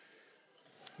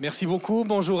Merci beaucoup,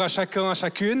 bonjour à chacun, à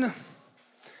chacune.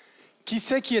 Qui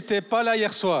c'est qui n'était pas là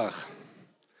hier soir?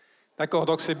 D'accord,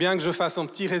 donc c'est bien que je fasse un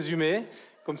petit résumé,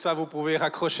 comme ça vous pouvez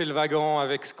raccrocher le wagon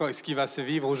avec ce qui va se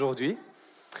vivre aujourd'hui.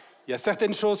 Il y a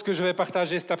certaines choses que je vais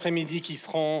partager cet après-midi qui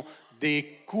seront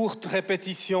des courtes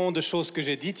répétitions de choses que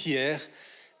j'ai dites hier,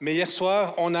 mais hier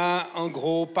soir on a en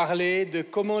gros parlé de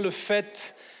comment le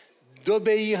fait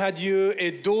d'obéir à Dieu et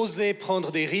d'oser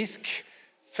prendre des risques,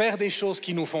 faire des choses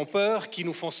qui nous font peur, qui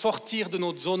nous font sortir de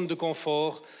notre zone de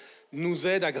confort, nous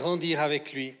aide à grandir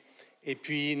avec lui et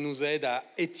puis nous aide à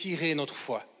étirer notre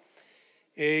foi.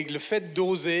 Et le fait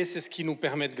d'oser, c'est ce qui nous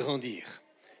permet de grandir.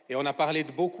 Et on a parlé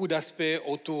de beaucoup d'aspects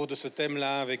autour de ce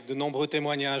thème-là, avec de nombreux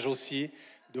témoignages aussi,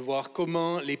 de voir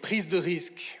comment les prises de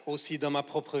risques aussi dans ma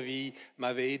propre vie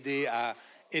m'avaient aidé à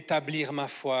établir ma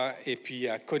foi et puis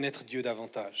à connaître Dieu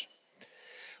davantage.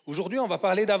 Aujourd'hui, on va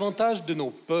parler davantage de nos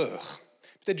peurs.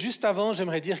 Peut-être juste avant,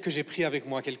 j'aimerais dire que j'ai pris avec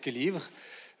moi quelques livres.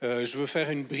 Je veux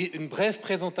faire une brève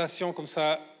présentation, comme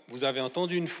ça vous avez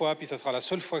entendu une fois, puis ça sera la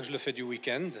seule fois que je le fais du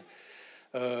week-end.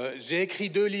 J'ai écrit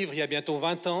 2 livres il y a bientôt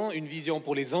 20 ans, une vision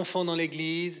pour les enfants dans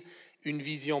l'Église, une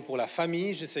vision pour la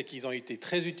famille. Je sais qu'ils ont été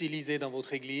très utilisés dans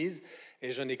votre Église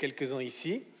et j'en ai quelques-uns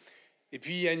ici. Et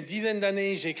puis il y a une dizaine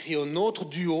d'années, j'ai écrit un autre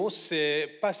duo, c'est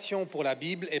passion pour la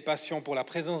Bible et passion pour la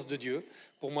présence de Dieu.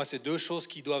 Pour moi, c'est 2 choses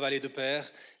qui doivent aller de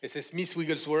pair. Et c'est Smith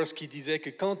Wigglesworth qui disait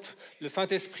que quand le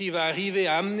Saint-Esprit va arriver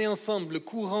à amener ensemble le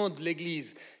courant de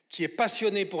l'Église qui est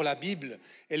passionné pour la Bible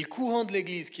et le courant de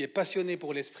l'Église qui est passionné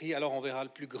pour l'Esprit, alors on verra le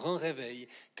plus grand réveil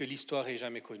que l'histoire ait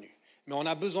jamais connu. Mais on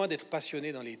a besoin d'être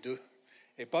passionné dans les 2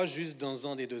 et pas juste dans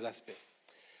un des 2 aspects.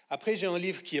 Après, j'ai un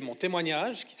livre qui est mon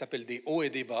témoignage, qui s'appelle « Des hauts et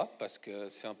des bas », parce que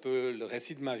c'est un peu le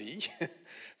récit de ma vie.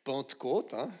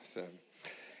 Pentecôte, hein.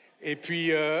 Et puis,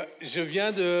 je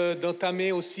viens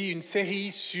d'entamer aussi une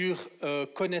série sur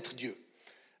connaître Dieu.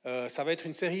 Ça va être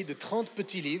une série de 30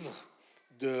 petits livres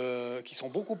qui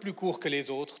sont beaucoup plus courts que les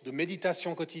autres, de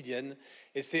méditation quotidienne.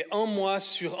 Et c'est un mois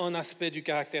sur un aspect du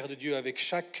caractère de Dieu, avec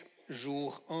chaque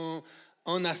jour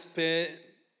un aspect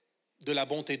de la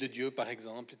bonté de Dieu, par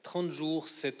exemple. 30 jours,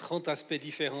 c'est 30 aspects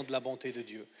différents de la bonté de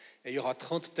Dieu. Et il y aura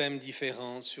 30 thèmes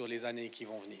différents sur les années qui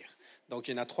vont venir. Donc,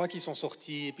 il y en a 3 qui sont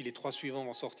sortis, et puis les 3 suivants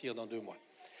vont sortir dans 2 mois.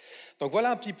 Donc,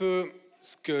 voilà un petit peu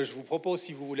ce que je vous propose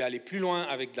si vous voulez aller plus loin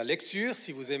avec de la lecture,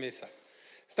 si vous aimez ça.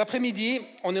 Cet après-midi,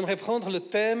 on aimerait prendre le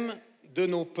thème de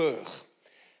nos peurs.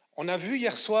 On a vu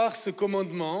hier soir ce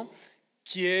commandement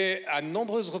qui est à de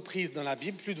nombreuses reprises dans la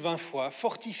Bible, plus de 20 fois, «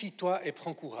 Fortifie-toi et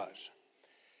prends courage ».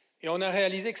 Et on a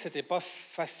réalisé que ce n'était pas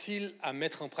facile à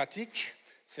mettre en pratique.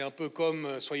 C'est un peu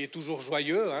comme « soyez toujours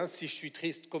joyeux hein. ». Si je suis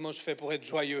triste, comment je fais pour être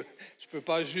joyeux? Je ne peux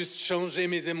pas juste changer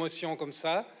mes émotions comme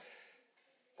ça.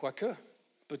 Quoique,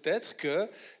 peut-être que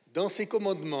dans ces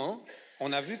commandements,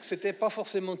 on a vu que ce n'était pas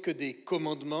forcément que des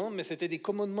commandements, mais c'était des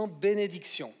commandements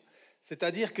bénédictions.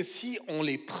 C'est-à-dire que si on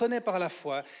les prenait par la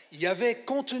foi, il y avait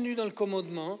contenu dans le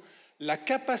commandement la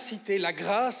capacité, la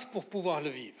grâce pour pouvoir le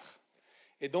vivre.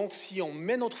 Et donc, si on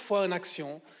met notre foi en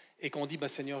action et qu'on dit «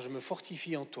 Seigneur, je me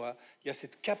fortifie en toi », il y a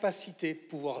cette capacité de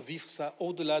pouvoir vivre ça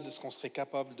au-delà de ce qu'on serait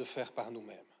capable de faire par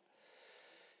nous-mêmes.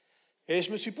 Et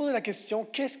je me suis posé la question,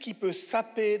 qu'est-ce qui peut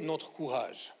saper notre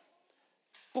courage?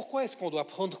 Pourquoi est-ce qu'on doit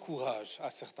prendre courage à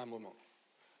certains moments?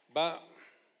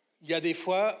 Il y a des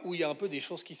fois où il y a un peu des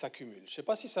choses qui s'accumulent. Je ne sais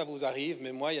pas si ça vous arrive,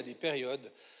 mais moi, il y a des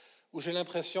périodes où j'ai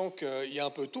l'impression qu'il y a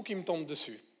un peu tout qui me tombe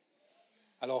dessus.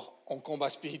 Alors, on combat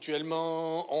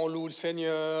spirituellement, on loue le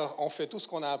Seigneur, on fait tout ce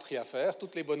qu'on a appris à faire,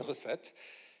 toutes les bonnes recettes.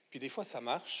 Puis des fois, ça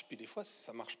marche, puis des fois,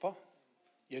 ça ne marche pas.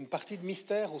 Il y a une partie de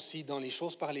mystère aussi dans les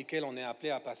choses par lesquelles on est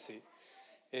appelé à passer.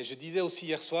 Et je disais aussi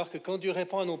hier soir que quand Dieu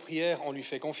répond à nos prières, on lui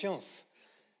fait confiance.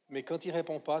 Mais quand il ne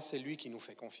répond pas, c'est lui qui nous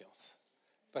fait confiance.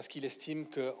 Parce qu'il estime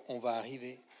qu'on va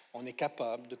arriver, on est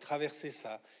capable de traverser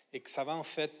ça et que ça va en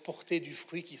fait porter du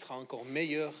fruit qui sera encore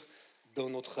meilleur dans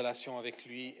notre relation avec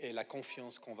lui et la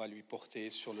confiance qu'on va lui porter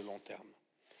sur le long terme.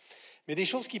 Mais des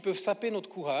choses qui peuvent saper notre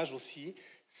courage aussi,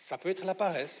 ça peut être la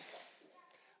paresse.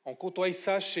 On côtoie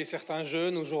ça chez certains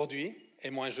jeunes aujourd'hui, et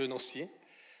moins jeunes aussi.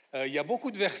 Il y a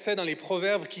beaucoup de versets dans les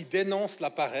proverbes qui dénoncent la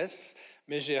paresse,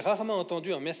 mais j'ai rarement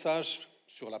entendu un message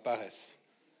sur la paresse.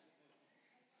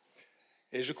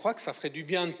 Et je crois que ça ferait du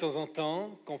bien de temps en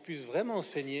temps qu'on puisse vraiment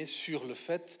enseigner sur le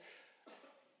fait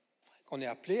qu'on est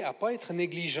appelé à ne pas être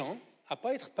négligent, à ne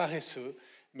pas être paresseux,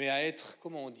 mais à être,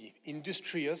 comment on dit,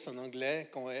 industrious en anglais,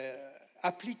 qu'on est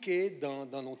appliqué dans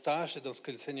nos tâches et dans ce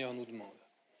que le Seigneur nous demande.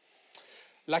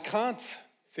 La crainte,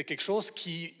 c'est quelque chose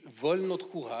qui vole notre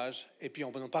courage, et puis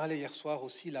on en parlait hier soir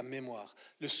aussi, la mémoire,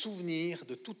 le souvenir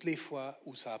de toutes les fois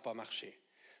où ça n'a pas marché,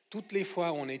 toutes les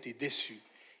fois où on a été déçu.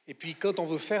 Et puis quand on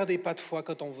veut faire des pas de foi,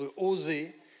 quand on veut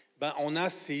oser, on a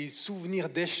ces souvenirs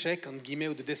d'échecs, entre guillemets,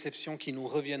 ou de déception qui nous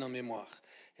reviennent en mémoire.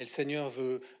 Et le Seigneur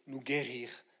veut nous guérir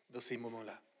dans ces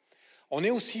moments-là. On est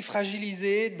aussi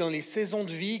fragilisé dans les saisons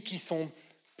de vie qui sont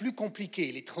plus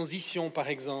compliquées, les transitions par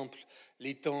exemple,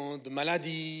 les temps de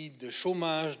maladie, de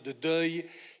chômage, de deuil.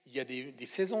 Il y a des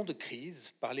saisons de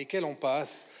crise par lesquelles on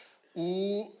passe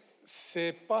où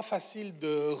c'est pas facile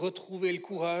de retrouver le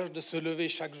courage de se lever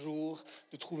chaque jour,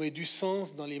 de trouver du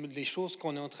sens dans les choses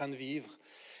qu'on est en train de vivre.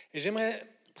 Et j'aimerais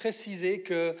préciser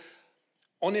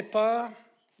qu'on n'est pas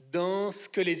dans ce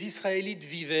que les Israélites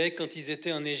vivaient quand ils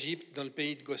étaient en Égypte, dans le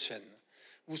pays de Goshen.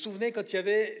 Vous vous souvenez quand il y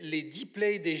avait les 10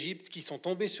 plaies d'Égypte qui sont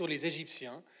tombées sur les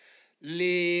Égyptiens,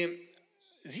 les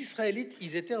Israélites,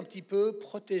 ils étaient un petit peu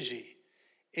protégés.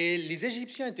 Et les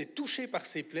Égyptiens étaient touchés par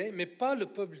ces plaies, mais pas le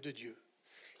peuple de Dieu.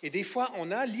 Et des fois,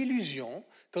 on a l'illusion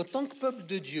qu'en tant que peuple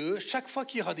de Dieu, chaque fois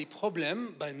qu'il y aura des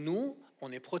problèmes, nous,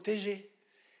 on est protégés.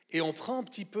 Et on prend un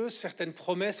petit peu certaines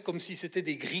promesses comme si c'était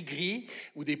des gris-gris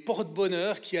ou des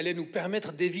porte-bonheur qui allaient nous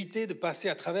permettre d'éviter de passer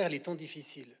à travers les temps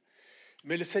difficiles.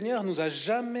 Mais le Seigneur nous a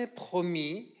jamais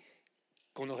promis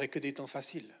qu'on n'aurait que des temps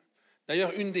faciles.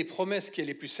 D'ailleurs, une des promesses qui est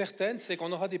les plus certaines, c'est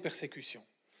qu'on aura des persécutions,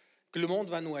 que le monde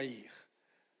va nous haïr.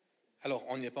 Alors,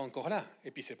 on n'est pas encore là. Et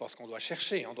puis, c'est parce qu'on doit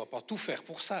chercher. On ne doit pas tout faire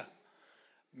pour ça.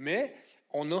 Mais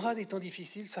on aura des temps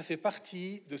difficiles. Ça fait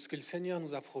partie de ce que le Seigneur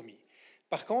nous a promis.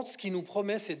 Par contre, ce qu'il nous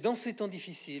promet, c'est dans ces temps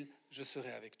difficiles, je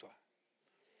serai avec toi.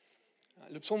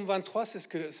 Le psaume 23,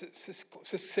 c'est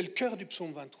le cœur du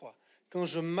psaume 23. Quand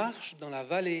je marche dans la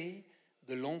vallée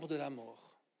de l'ombre de la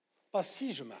mort. Pas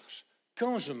si je marche,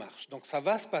 quand je marche. Donc, ça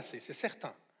va se passer, c'est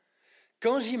certain.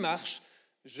 Quand j'y marche,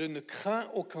 je ne crains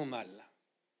aucun mal.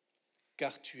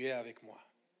 Car tu es avec moi.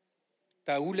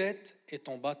 Ta houlette et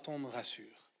ton bâton me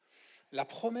rassurent. La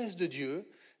promesse de Dieu,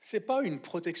 ce n'est pas une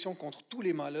protection contre tous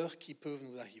les malheurs qui peuvent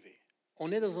nous arriver.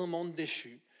 On est dans un monde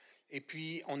déchu, et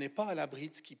puis on n'est pas à l'abri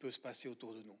de ce qui peut se passer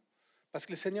autour de nous. Parce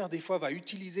que le Seigneur, des fois, va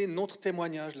utiliser notre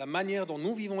témoignage, la manière dont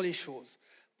nous vivons les choses,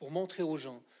 pour montrer aux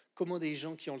gens comment des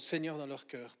gens qui ont le Seigneur dans leur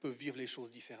cœur peuvent vivre les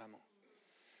choses différemment.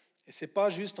 Et ce n'est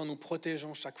pas juste en nous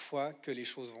protégeant chaque fois que les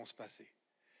choses vont se passer.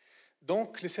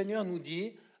 Donc, le Seigneur nous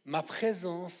dit, ma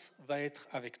présence va être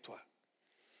avec toi.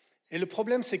 Et le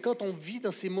problème, c'est quand on vit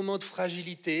dans ces moments de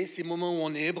fragilité, ces moments où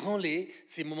on est ébranlé,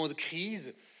 ces moments de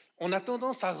crise, on a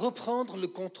tendance à reprendre le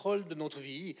contrôle de notre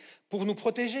vie pour nous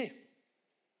protéger.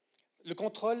 Le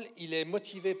contrôle, il est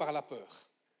motivé par la peur.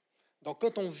 Donc,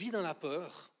 quand on vit dans la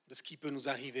peur de ce qui peut nous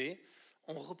arriver,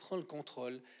 on reprend le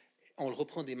contrôle, on le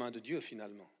reprend des mains de Dieu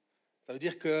finalement. Ça veut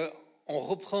dire qu'on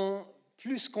reprend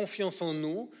plus confiance en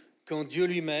nous qu'en Dieu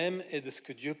lui-même et de ce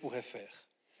que Dieu pourrait faire.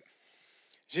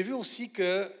 J'ai vu aussi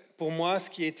que, pour moi, ce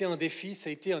qui a été un défi, ça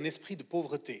a été un esprit de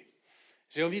pauvreté.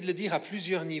 J'ai envie de le dire à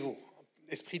plusieurs niveaux.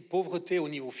 Esprit de pauvreté au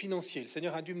niveau financier. Le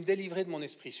Seigneur a dû me délivrer de mon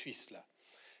esprit suisse, là.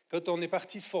 Quand on est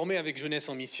parti se former avec Jeunesse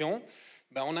en Mission,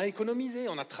 on a économisé,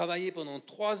 on a travaillé pendant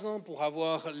 3 ans pour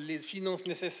avoir les finances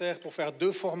nécessaires pour faire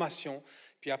 2 formations,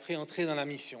 puis après entrer dans la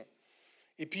mission.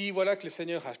 Et puis voilà que le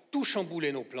Seigneur a tout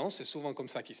chamboulé nos plans, c'est souvent comme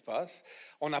ça qu'il se passe.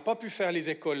 On n'a pas pu faire les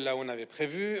écoles là où on avait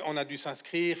prévu, on a dû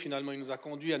s'inscrire, finalement il nous a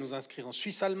conduit à nous inscrire en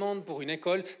Suisse allemande pour une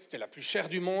école, c'était la plus chère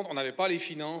du monde, on n'avait pas les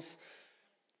finances.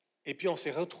 Et puis on s'est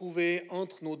retrouvés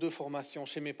entre nos 2 formations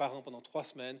chez mes parents pendant 3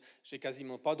 semaines. J'ai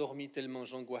quasiment pas dormi tellement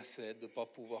j'angoissais de ne pas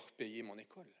pouvoir payer mon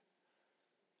école.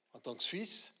 En tant que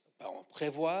Suisse, on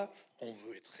prévoit, on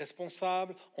veut être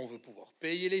responsable, on veut pouvoir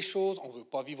payer les choses, on ne veut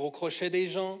pas vivre au crochet des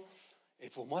gens. Et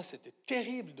pour moi, c'était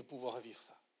terrible de pouvoir vivre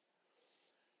ça.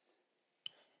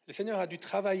 Le Seigneur a dû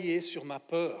travailler sur ma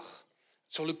peur,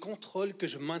 sur le contrôle que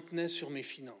je maintenais sur mes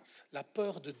finances, la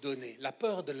peur de donner, la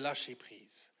peur de lâcher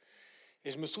prise. Et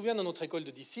je me souviens, dans notre école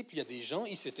de disciples, il y a des gens,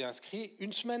 ils s'étaient inscrits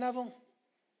 1 semaine avant.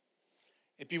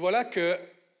 Et puis voilà que,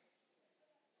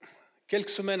 quelques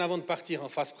semaines avant de partir en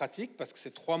phase pratique, parce que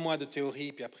c'est 3 mois de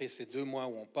théorie, puis après c'est 2 mois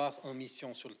où on part en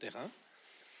mission sur le terrain,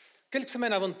 quelques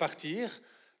semaines avant de partir,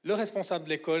 le responsable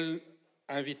de l'école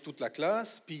invite toute la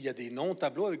classe, puis il y a des noms au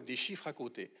tableau avec des chiffres à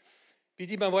côté. Puis il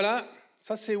dit, voilà,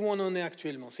 ça c'est où on en est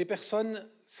actuellement. Ces personnes,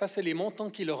 ça c'est les montants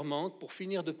qui leur manquent pour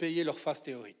finir de payer leur phase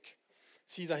théorique.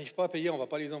 S'ils n'arrivent pas à payer, on ne va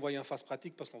pas les envoyer en phase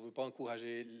pratique parce qu'on ne veut pas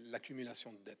encourager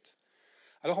l'accumulation de dettes.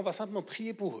 Alors on va simplement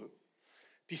prier pour eux.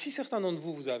 Puis si certains d'entre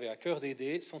vous, vous avez à cœur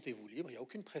d'aider, sentez-vous libre, il n'y a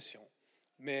aucune pression.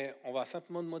 Mais on va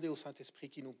simplement demander au Saint-Esprit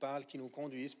qui nous parle, qui nous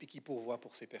conduise, puis qui pourvoit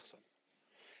pour ces personnes.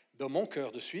 Dans mon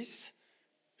cœur de Suisse,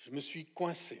 je me suis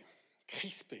coincé,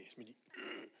 crispé. Je me dis,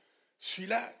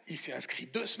 celui-là, il s'est inscrit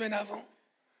 2 semaines avant.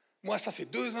 Moi, ça fait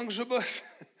 2 ans que je bosse.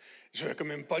 Je ne vais quand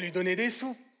même pas lui donner des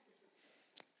sous.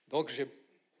 Donc, je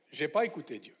n'ai pas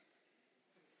écouté Dieu.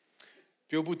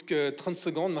 Puis au bout de 30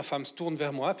 secondes, ma femme se tourne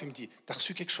vers moi puis me dit « T'as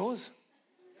reçu quelque chose ?»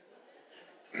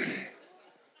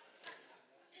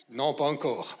 Non, pas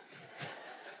encore.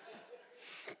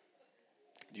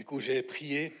 Du coup, j'ai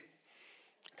prié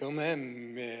quand même,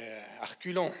 mais à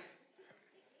reculons.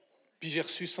 Puis j'ai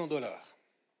reçu $100.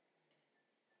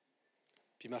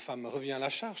 Puis ma femme me revient à la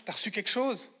charge. T'as reçu quelque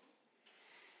chose?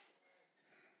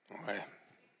 Ouais.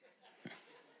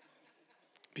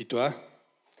 Puis toi?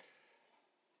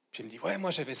 Puis elle me dit, ouais,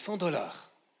 moi j'avais $100.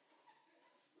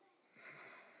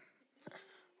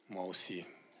 Moi aussi.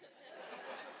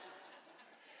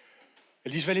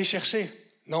 Elle dit, je vais aller chercher.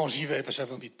 Non, j'y vais, parce que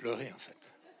j'avais envie de pleurer en fait.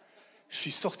 Je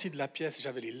suis sorti de la pièce,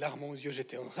 j'avais les larmes aux yeux,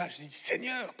 j'étais en rage. J'ai dit,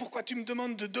 Seigneur, pourquoi tu me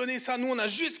demandes de donner ça? Nous, on a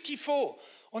juste ce qu'il faut.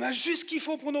 On a juste ce qu'il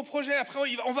faut pour nos projets. Après,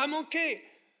 on va manquer.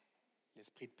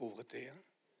 L'esprit de pauvreté, hein,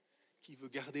 qui veut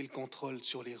garder le contrôle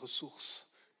sur les ressources,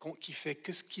 qui fait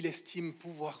que ce qu'il estime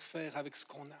pouvoir faire avec ce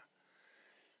qu'on a.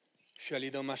 Je suis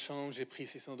allé dans ma chambre, j'ai pris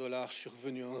ces $100, je suis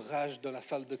revenu en rage dans la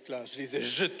salle de classe. Je les ai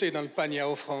jetés dans le panier à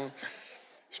offrande.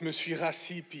 Je me suis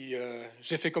rassis, puis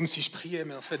j'ai fait comme si je priais,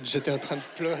 mais en fait, j'étais en train de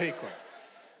pleurer, quoi.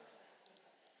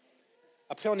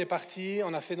 Après, on est parti,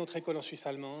 on a fait notre école en Suisse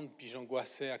allemande, puis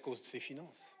j'angoissais à cause de ses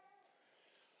finances.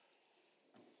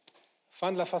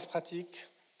 Fin de la phase pratique,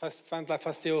 fin de la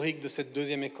phase théorique de cette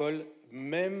deuxième école,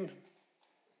 même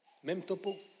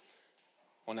topo.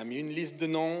 On a mis une liste de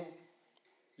noms,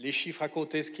 les chiffres à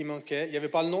côté, ce qui manquait. Il n'y avait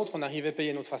pas le nôtre, on arrivait à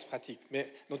payer notre phase pratique,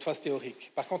 mais notre phase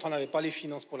théorique. Par contre, on n'avait pas les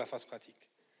finances pour la phase pratique.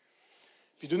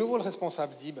 Puis de nouveau, le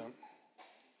responsable dit,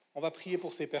 on va prier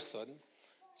pour ces personnes.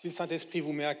 Si le Saint-Esprit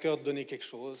vous met à cœur de donner quelque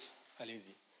chose,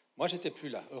 allez-y. Moi, je n'étais plus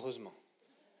là, heureusement.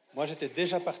 Moi, j'étais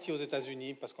déjà parti aux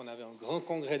États-Unis parce qu'on avait un grand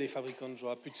congrès des fabricants de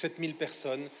joie, plus de 7000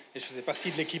 personnes, et je faisais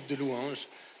partie de l'équipe de louanges.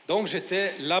 Donc,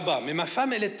 j'étais là-bas. Mais ma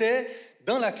femme, elle était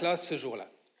dans la classe ce jour-là.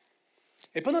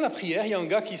 Et pendant la prière, il y a un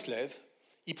gars qui se lève,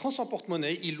 il prend son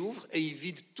porte-monnaie, il l'ouvre et il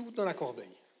vide tout dans la corbeille.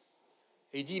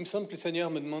 Et il dit, il me semble que le Seigneur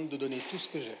me demande de donner tout ce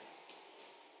que j'ai.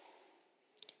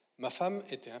 Ma femme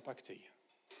était impactée.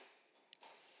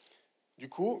 Du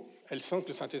coup, elle sent que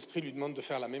le Saint-Esprit lui demande de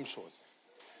faire la même chose.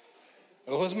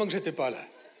 Heureusement que je n'étais pas là.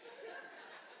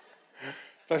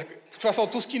 Parce que, de toute façon,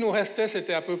 tout ce qui nous restait,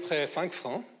 c'était à peu près 5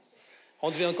 francs.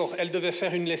 Elle devait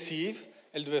faire une lessive,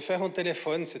 elle devait faire un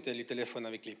téléphone, c'était les téléphones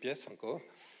avec les pièces encore.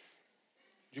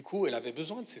 Du coup, elle avait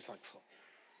besoin de ces 5 francs.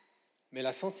 Mais elle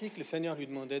a senti que le Seigneur lui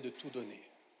demandait de tout donner.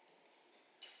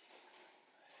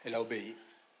 Elle a obéi.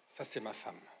 Ça, c'est ma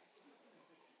femme.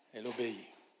 Elle obéit.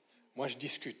 Moi, je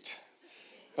discute.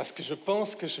 Parce que je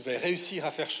pense que je vais réussir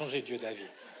à faire changer Dieu d'avis.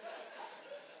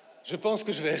 Je pense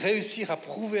que je vais réussir à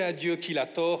prouver à Dieu qu'il a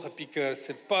tort et puis que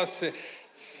c'est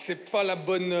pas la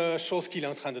bonne chose qu'il est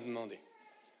en train de demander.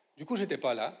 Du coup, je n'étais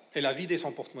pas là. Elle a vidé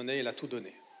son porte-monnaie, elle a tout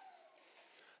donné.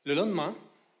 Le lendemain,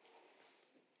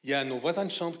 il y a nos voisins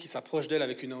de chambre qui s'approchent d'elle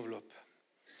avec une enveloppe.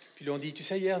 Puis ils lui ont dit, tu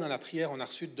sais, hier dans la prière, on a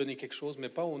reçu de donner quelque chose, mais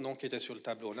pas au nom qui était sur le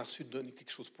tableau. On a reçu de donner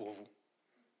quelque chose pour vous.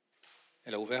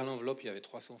 Elle a ouvert l'enveloppe, il y avait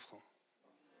 300 francs.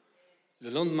 Le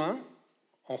lendemain,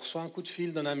 on reçoit un coup de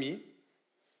fil d'un ami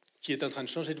qui est en train de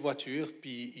changer de voiture,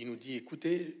 puis il nous dit,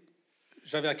 écoutez,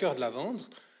 j'avais à cœur de la vendre,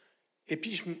 et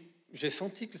puis j'ai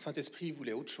senti que le Saint-Esprit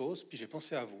voulait autre chose, puis j'ai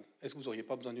pensé à vous. Est-ce que vous n'auriez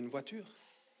pas besoin d'une voiture?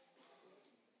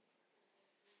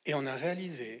 Et on a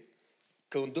réalisé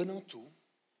qu'en donnant tout,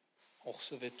 on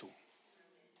recevait tout.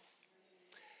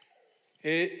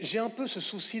 Et j'ai un peu ce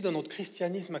souci dans notre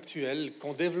christianisme actuel,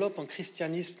 qu'on développe un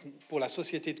christianisme pour la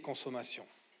société de consommation.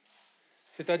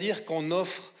 C'est-à-dire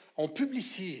on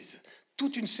publicise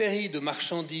toute une série de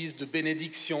marchandises, de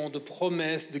bénédictions, de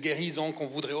promesses, de guérisons qu'on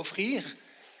voudrait offrir.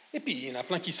 Et puis, il y en a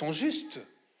plein qui sont justes.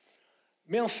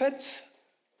 Mais en fait,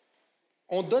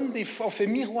 on fait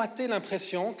miroiter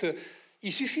l'impression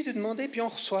qu'il suffit de demander, puis on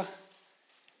reçoit.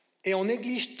 Et on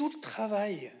néglige tout le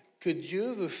travail que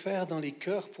Dieu veut faire dans les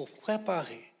cœurs pour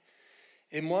préparer.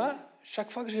 Et moi, chaque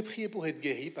fois que j'ai prié pour être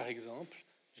guéri, par exemple,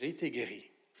 j'ai été guéri.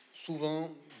 Souvent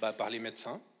par les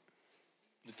médecins,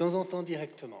 de temps en temps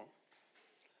directement.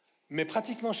 Mais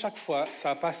pratiquement chaque fois, ça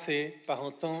a passé par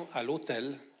un temps à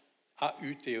l'autel,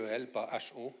 A-U-T-E-L, pas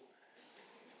H-O,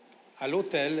 à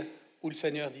l'autel où le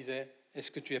Seigneur disait, est-ce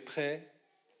que tu es prêt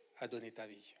à donner ta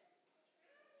vie?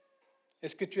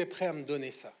 Est-ce que tu es prêt à me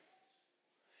donner ça?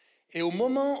 Et au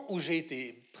moment où j'ai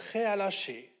été prêt à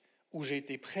lâcher, où j'ai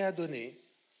été prêt à donner,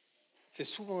 c'est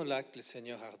souvent là que le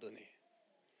Seigneur a redonné.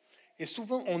 Et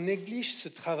souvent, on néglige ce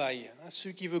travail.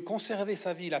 Celui qui veut conserver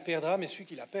sa vie, la perdra, mais celui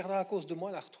qui la perdra à cause de moi,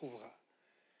 la retrouvera.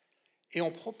 Et on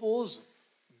propose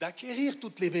d'acquérir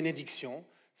toutes les bénédictions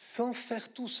sans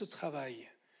faire tout ce travail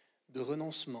de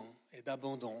renoncement et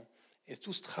d'abandon et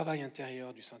tout ce travail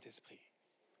intérieur du Saint-Esprit.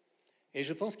 Et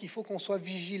je pense qu'il faut qu'on soit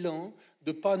vigilant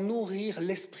de ne pas nourrir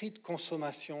l'esprit de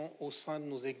consommation au sein de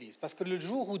nos églises. Parce que le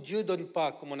jour où Dieu ne donne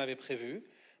pas comme on avait prévu,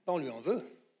 ben on lui en veut.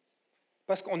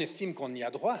 Parce qu'on estime qu'on y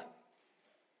a droit.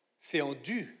 C'est en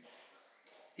dû.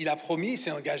 Il a promis, il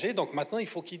s'est engagé, donc maintenant il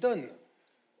faut qu'il donne.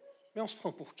 Mais on se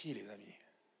prend pour qui, les amis?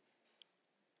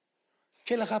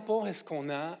 Quel rapport est-ce qu'on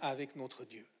a avec notre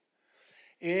Dieu?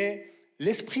 Et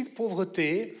l'esprit de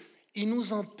pauvreté, il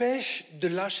nous empêche de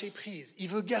lâcher prise. Il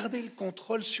veut garder le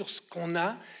contrôle sur ce qu'on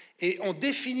a et on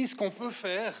définit ce qu'on peut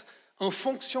faire en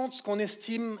fonction de ce qu'on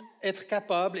estime être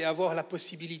capable et avoir la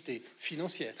possibilité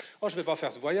financière. Oh, je ne vais pas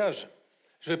faire ce voyage.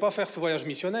 Je ne vais pas faire ce voyage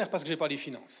missionnaire parce que je n'ai pas les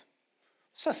finances.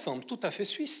 Ça semble tout à fait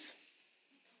suisse.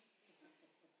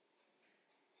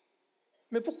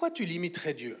 Mais pourquoi tu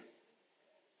limiterais Dieu?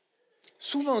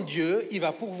 Souvent, Dieu, il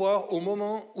va pourvoir au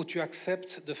moment où tu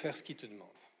acceptes de faire ce qu'il te demande.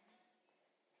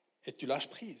 Et tu lâches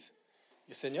prise.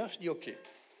 Le Seigneur, je dis OK.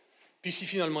 Puis si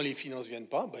finalement les finances ne viennent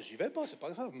pas, ben j'y vais pas, c'est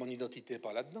pas grave, mon identité n'est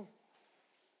pas là-dedans.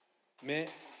 Mais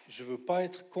je ne veux pas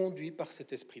être conduit par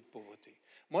cet esprit de pauvreté.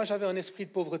 Moi, j'avais un esprit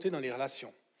de pauvreté dans les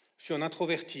relations. Je suis un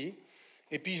introverti.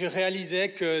 Et puis je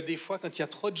réalisais que des fois, quand il y a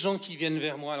trop de gens qui viennent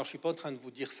vers moi, alors je ne suis pas en train de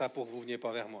vous dire ça pour que vous ne veniez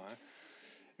pas vers moi,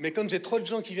 mais quand j'ai trop de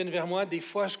gens qui viennent vers moi, des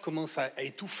fois, je commence à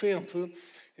étouffer un peu.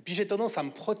 Et puis j'ai tendance à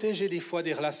me protéger des fois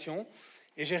des relations.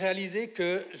 Et j'ai réalisé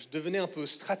que je devenais un peu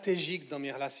stratégique dans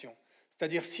mes relations.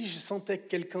 C'est-à-dire, si je sentais que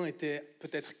quelqu'un était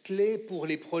peut-être clé pour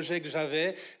les projets que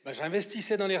j'avais, ben,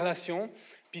 j'investissais dans les relations.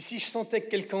 Puis si je sentais que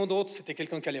quelqu'un d'autre, c'était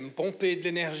quelqu'un qui allait me pomper de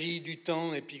l'énergie, du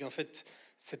temps, et puis qu'en fait,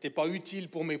 ce n'était pas utile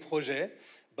pour mes projets,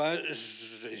 ben,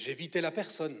 j'évitais la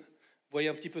personne. Vous voyez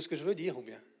un petit peu ce que je veux dire, ou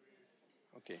bien?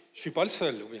 Ok. Je ne suis pas le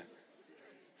seul, ou bien?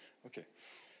 Ok.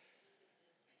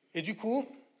 Et du coup,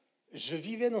 je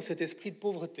vivais dans cet esprit de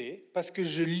pauvreté parce que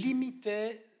je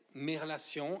limitais mes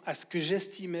relations à ce que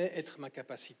j'estimais être ma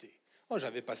capacité. Oh,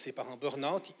 j'avais passé par un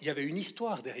burn-out, il y avait une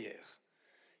histoire derrière.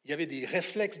 Il y avait des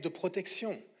réflexes de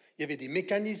protection, il y avait des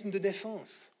mécanismes de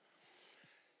défense.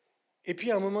 Et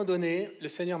puis à un moment donné, le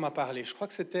Seigneur m'a parlé. Je crois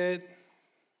que c'était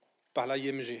par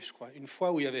l'IMG, je crois, une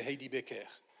fois où il y avait Heidi Becker.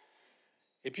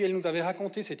 Et puis elle nous avait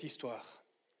raconté cette histoire.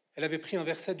 Elle avait pris un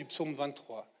verset du psaume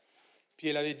 23. Puis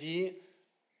elle avait dit...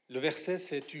 Le verset,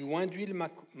 c'est « Tu oins d'huile ma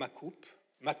coupe,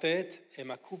 ma tête et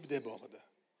ma coupe déborde.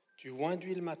 Tu oins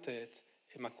d'huile ma tête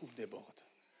et ma coupe déborde. »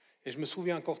 Et je me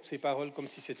souviens encore de ces paroles comme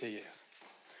si c'était hier.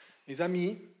 Les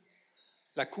amis,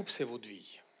 la coupe, c'est votre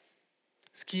vie.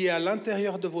 Ce qui est à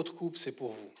l'intérieur de votre coupe, c'est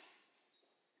pour vous.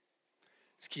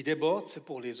 Ce qui déborde, c'est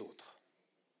pour les autres.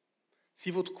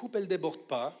 Si votre coupe, elle ne déborde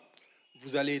pas,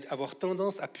 vous allez avoir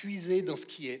tendance à puiser dans ce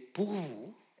qui est pour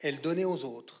vous et le donner aux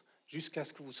autres jusqu'à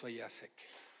ce que vous soyez à sec.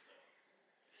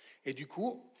 Et du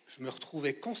coup, je me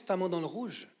retrouvais constamment dans le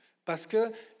rouge parce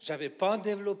que je n'avais pas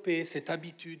développé cette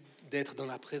habitude d'être dans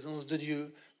la présence de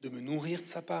Dieu, de me nourrir de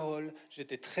sa parole.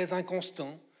 J'étais très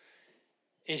inconstant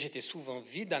et j'étais souvent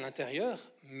vide à l'intérieur,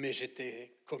 mais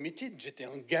j'étais committed, j'étais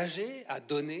engagé à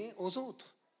donner aux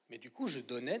autres. Mais du coup, je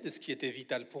donnais de ce qui était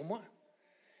vital pour moi.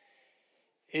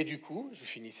 Et du coup, je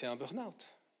finissais un burn-out.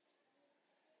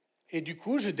 Et du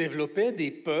coup, je développais des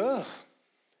peurs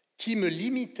qui me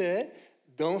limitaient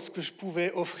dans ce que je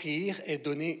pouvais offrir et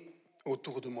donner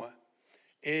autour de moi.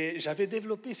 Et j'avais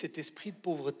développé cet esprit de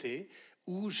pauvreté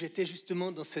où j'étais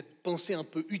justement dans cette pensée un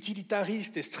peu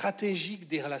utilitariste et stratégique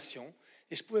des relations.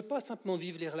 Et je ne pouvais pas simplement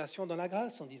vivre les relations dans la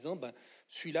grâce en disant ben,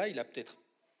 celui-là, il n'a peut-être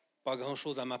pas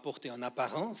grand-chose à m'apporter en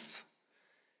apparence,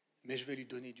 mais je vais lui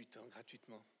donner du temps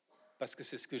gratuitement parce que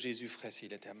c'est ce que Jésus ferait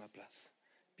s'il était à ma place.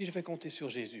 Puis je vais compter sur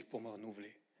Jésus pour me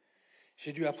renouveler.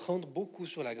 J'ai dû apprendre beaucoup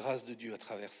sur la grâce de Dieu à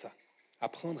travers ça.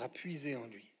 Apprendre à puiser en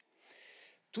lui.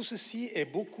 Tout ceci est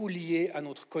beaucoup lié à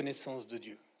notre connaissance de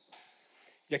Dieu.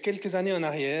 Il y a quelques années en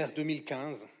arrière,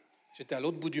 2015, j'étais à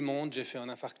l'autre bout du monde, j'ai fait un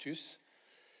infarctus.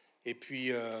 Et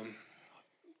puis,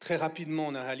 très rapidement,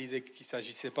 on a réalisé qu'il ne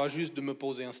s'agissait pas juste de me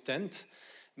poser un stent,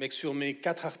 mais que sur mes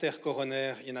 4 artères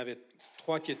coronaires, il y en avait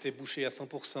 3 qui étaient bouchées à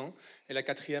 100% et la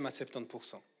 4e à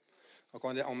 70%. Donc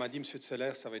on m'a dit, monsieur de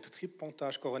Seller, ça va être triple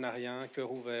pontage coronarien,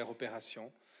 cœur ouvert,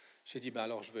 opération. J'ai dit, ben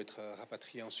alors je veux être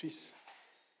rapatrié en Suisse.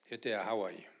 J'étais à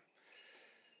Hawaï.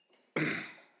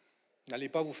 N'allez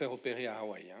pas vous faire opérer à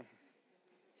Hawaï. Hein.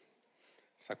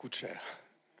 Ça coûte cher.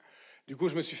 Du coup,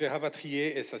 je me suis fait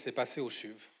rapatrier et ça s'est passé au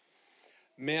CHUV.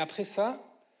 Mais après ça,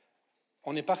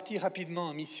 on est parti rapidement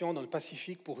en mission dans le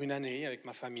Pacifique pour 1 année avec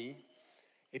ma famille.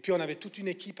 Et puis on avait toute une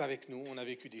équipe avec nous. On a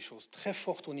vécu des choses très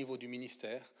fortes au niveau du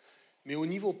ministère. Mais au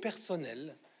niveau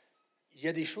personnel, il y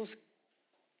a des choses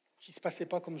qui ne se passait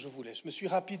pas comme je voulais. Je me suis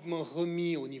rapidement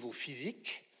remis au niveau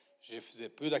physique. Je faisais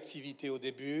peu d'activités au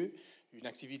début. une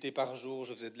activité par jour,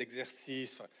 je faisais de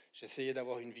l'exercice, enfin, j'essayais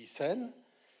d'avoir une vie saine.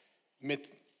 Mais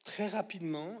très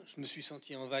rapidement, je me suis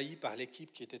senti envahi par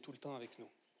l'équipe qui était tout le temps avec nous.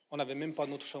 On n'avait même pas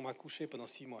notre chambre à coucher pendant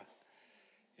 6 mois.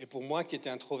 Et pour moi, qui étais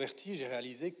introverti, j'ai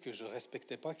réalisé que je ne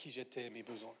respectais pas qui j'étais, mes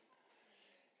besoins.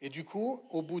 Et du coup,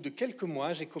 au bout de quelques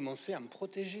mois, j'ai commencé à me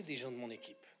protéger des gens de mon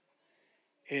équipe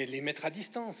et les mettre à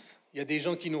distance. Il y a des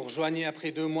gens qui nous rejoignaient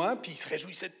après 2 mois, puis ils se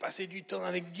réjouissaient de passer du temps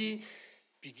avec Guy.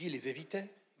 Puis Guy les évitait,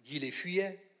 Guy les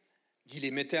fuyait, Guy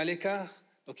les mettait à l'écart.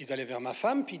 Donc ils allaient vers ma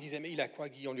femme, puis ils disaient « Mais il a quoi,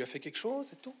 Guy? On lui a fait quelque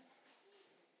chose ?» et tout.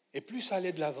 Et plus ça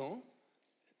allait de l'avant,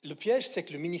 le piège, c'est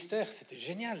que le ministère, c'était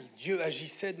génial. Dieu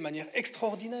agissait de manière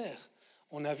extraordinaire.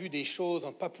 On a vu des choses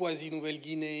en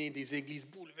Papouasie-Nouvelle-Guinée, des églises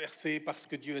bouleversées par ce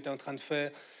que Dieu était en train de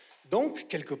faire. Donc,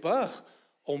 quelque part,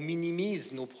 on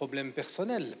minimise nos problèmes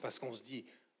personnels parce qu'on se dit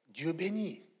 « Dieu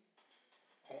bénit ».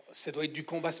 Ça doit être du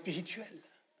combat spirituel.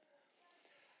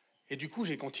 Et du coup,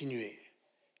 j'ai continué.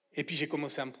 Et puis, j'ai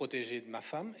commencé à me protéger de ma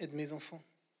femme et de mes enfants.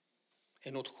 Et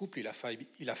notre couple, il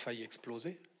a failli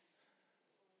exploser.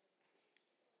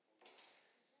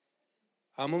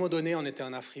 À un moment donné, on était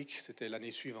en Afrique, c'était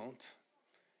l'année suivante.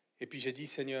 Et puis j'ai dit,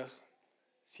 Seigneur,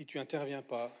 si tu n'interviens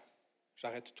pas,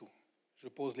 j'arrête tout. Je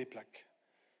pose les plaques.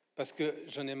 Parce que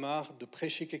j'en ai marre de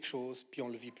prêcher quelque chose, puis on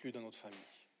ne le vit plus dans notre famille.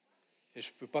 Et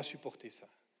je ne peux pas supporter ça.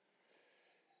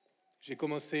 J'ai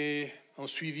commencé en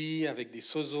suivi avec des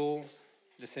sozos.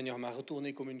 Le Seigneur m'a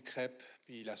retourné comme une crêpe,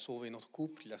 puis il a sauvé notre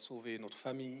couple, il a sauvé notre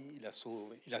famille,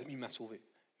 il m'a sauvé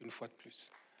une fois de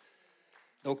plus.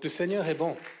 Donc le Seigneur est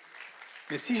bon.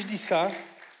 Mais si je dis ça,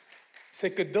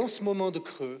 c'est que dans ce moment de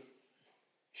creux,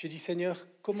 j'ai dit, Seigneur,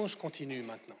 comment je continue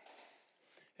maintenant?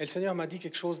 Et le Seigneur m'a dit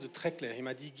quelque chose de très clair. Il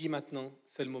m'a dit, Guy, maintenant,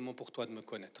 c'est le moment pour toi de me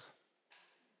connaître.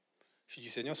 J'ai dit,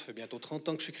 Seigneur, ça fait bientôt 30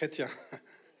 ans que je suis chrétien.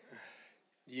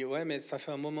 Il dit, ouais, mais ça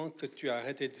fait un moment que tu as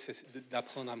arrêté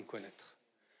d'apprendre à me connaître.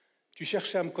 Tu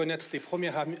cherchais à me connaître tes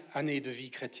premières années de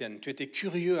vie chrétienne. Tu étais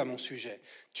curieux à mon sujet.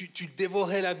 Tu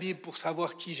dévorais la Bible pour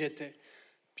savoir qui j'étais.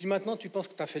 Puis maintenant, tu penses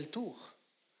que tu as fait le tour.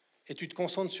 Et tu te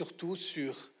concentres surtout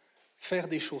sur faire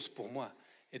des choses pour moi.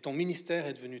 Et ton ministère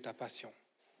est devenu ta passion.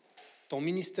 Ton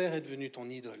ministère est devenu ton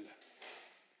idole.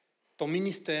 Ton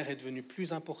ministère est devenu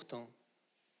plus important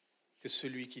que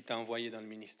celui qui t'a envoyé dans le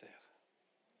ministère.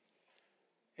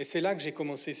 Et c'est là que j'ai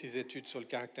commencé ces études sur le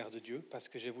caractère de Dieu, parce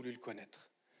que j'ai voulu le connaître.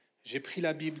 J'ai pris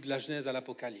la Bible de la Genèse à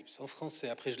l'Apocalypse, en français.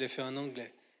 Après, je l'ai fait en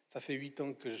anglais. Ça fait 8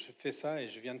 ans que je fais ça et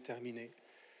je viens de terminer.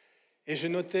 Et je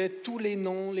notais tous les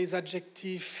noms, les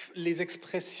adjectifs, les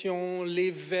expressions,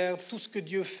 les verbes, tout ce que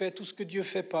Dieu fait, tout ce que Dieu ne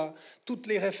fait pas, toutes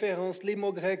les références, les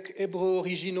mots grecs, hébreux,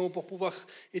 originaux, pour pouvoir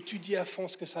étudier à fond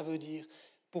ce que ça veut dire,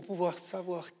 pour pouvoir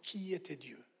savoir qui était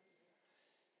Dieu.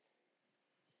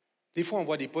 Des fois, on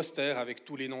voit des posters avec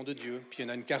tous les noms de Dieu, puis il y en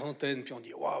a une quarantaine, puis on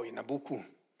dit « Waouh, il y en a beaucoup ».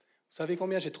 Vous savez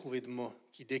combien j'ai trouvé de mots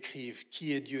qui décrivent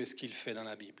qui est Dieu et ce qu'il fait dans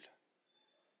la Bible?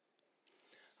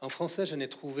 En français, j'en ai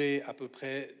trouvé à peu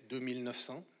près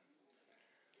 2900.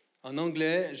 En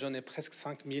anglais, j'en ai presque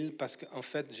 5000 parce qu'en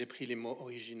fait, j'ai pris les mots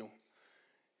originaux.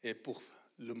 Et pour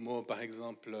le mot, par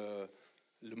exemple,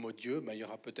 le mot Dieu, il y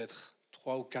aura peut-être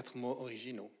 3 ou 4 mots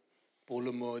originaux. Pour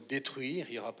le mot détruire,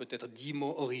 il y aura peut-être 10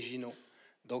 mots originaux.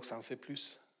 Donc, ça en fait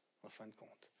plus, en fin de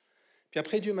compte. Puis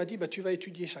après, Dieu m'a dit, tu vas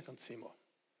étudier chacun de ces mots.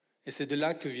 Et c'est de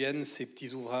là que viennent ces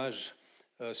petits ouvrages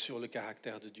sur le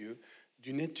caractère de Dieu,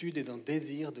 d'une étude et d'un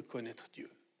désir de connaître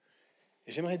Dieu.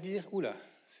 Et j'aimerais dire, oula,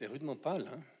 c'est rudement pâle,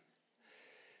 hein?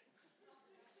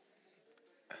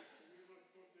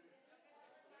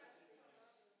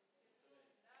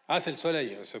 Ah, c'est le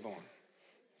soleil, c'est bon.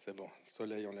 C'est bon, le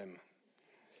soleil, on l'aime.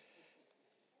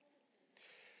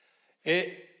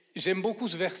 Et j'aime beaucoup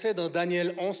ce verset dans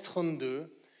Daniel 11,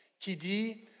 32, qui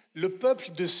dit « Le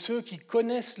peuple de ceux qui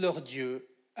connaissent leur Dieu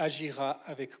agira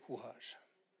avec courage ».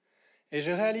 Et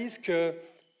je réalise que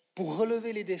pour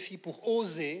relever les défis, pour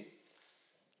oser,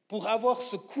 pour avoir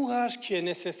ce courage qui est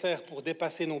nécessaire pour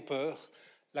dépasser nos peurs,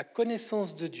 la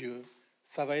connaissance de Dieu,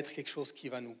 ça va être quelque chose qui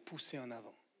va nous pousser en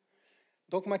avant.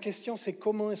 Donc ma question, c'est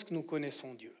comment est-ce que nous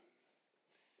connaissons Dieu?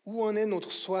 Où en est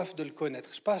notre soif de le connaître?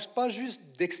 Pas juste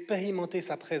d'expérimenter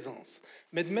sa présence,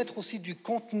 mais de mettre aussi du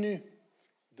contenu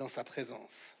dans sa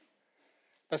présence.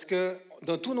 Parce que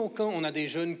dans tous nos camps, on a des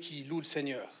jeunes qui louent le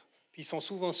Seigneur. Puis ils sont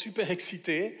souvent super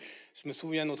excités. Je me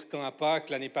souviens de notre camp à Pâques,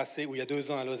 l'année passée, ou il y a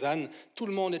 2 ans à Lausanne, tout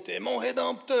le monde était « Mon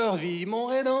Rédempteur vit, mon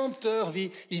Rédempteur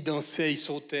vit ». Ils dansaient, ils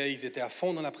sautaient, ils étaient à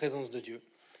fond dans la présence de Dieu.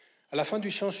 À la fin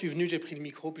du chant, je suis venu, j'ai pris le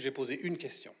micro, puis j'ai posé une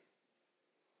question.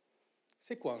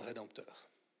 C'est quoi un Rédempteur?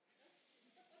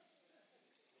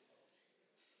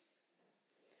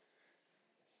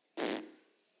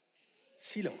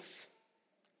 Silence.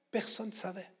 Personne ne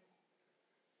savait.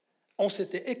 On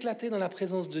s'était éclaté dans la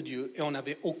présence de Dieu et on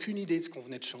n'avait aucune idée de ce qu'on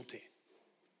venait de chanter.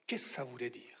 Qu'est-ce que ça voulait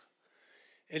dire?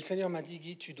 Et le Seigneur m'a dit,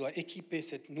 Guy, tu dois équiper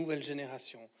cette nouvelle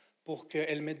génération pour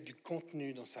qu'elle mette du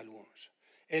contenu dans sa louange.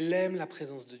 Elle aime la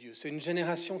présence de Dieu. C'est une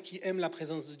génération qui aime la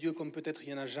présence de Dieu comme peut-être il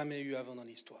n'y en a jamais eu avant dans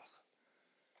l'histoire.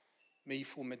 Mais il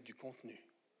faut mettre du contenu.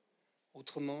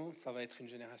 Autrement, ça va être une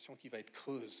génération qui va être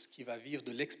creuse, qui va vivre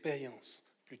de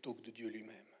l'expérience plutôt que de Dieu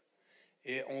lui-même.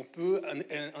 Et on peut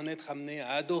en être amené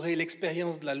à adorer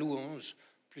l'expérience de la louange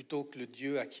plutôt que le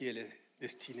Dieu à qui elle est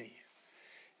destinée.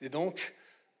 Et donc,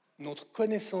 notre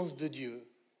connaissance de Dieu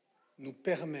nous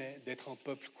permet d'être un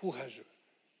peuple courageux.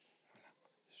 Voilà.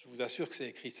 Je vous assure que c'est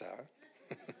écrit ça.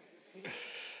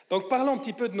 Donc, parlons un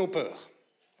petit peu de nos peurs.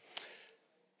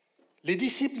 Les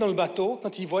disciples dans le bateau,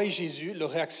 quand ils voient Jésus,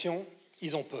 leur réaction,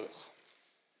 ils ont peur.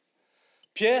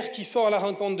 Pierre, qui sort à la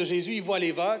rencontre de Jésus, il voit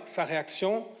les vagues, sa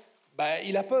réaction,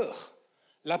 il a peur.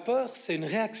 La peur, c'est une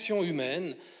réaction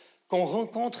humaine qu'on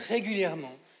rencontre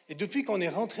régulièrement. Et depuis qu'on est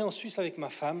rentré en Suisse avec ma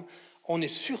femme, on est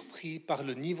surpris par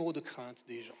le niveau de crainte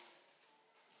des gens.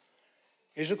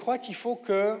 Et je crois qu'il faut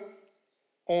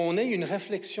qu'on ait une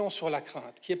réflexion sur la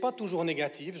crainte, qui n'est pas toujours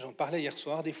négative. J'en parlais hier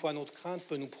soir. Des fois, notre crainte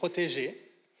peut nous protéger.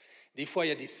 Des fois, il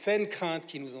y a des saines craintes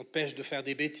qui nous empêchent de faire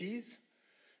des bêtises.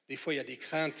 Des fois, il y a des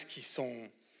craintes qui sont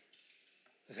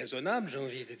raisonnables, j'ai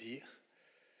envie de dire.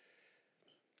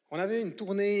 On avait une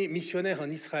tournée missionnaire en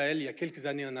Israël il y a quelques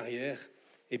années en arrière.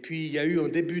 Et puis, il y a eu un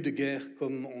début de guerre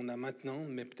comme on a maintenant,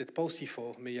 mais peut-être pas aussi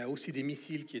fort. Mais il y a aussi des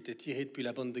missiles qui étaient tirés depuis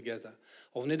la bande de Gaza.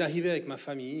 On venait d'arriver avec ma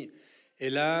famille. Et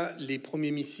là, les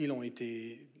premiers missiles ont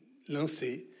été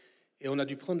lancés. Et on a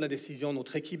dû prendre la décision.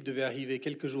 Notre équipe devait arriver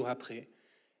quelques jours après.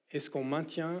 Est-ce qu'on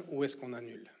maintient ou est-ce qu'on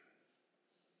annule?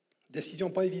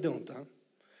 Décision pas évidente, hein?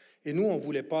 Et nous, on ne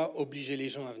voulait pas obliger les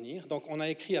gens à venir. Donc, on a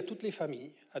écrit à toutes les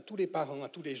familles, à tous les parents, à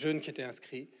tous les jeunes qui étaient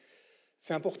inscrits.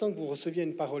 C'est important que vous receviez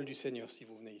une parole du Seigneur si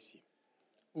vous venez ici.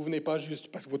 Vous ne venez pas juste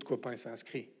parce que votre copain s'est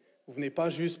inscrit. Vous ne venez pas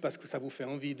juste parce que ça vous fait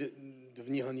envie de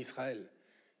venir en Israël.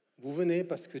 Vous venez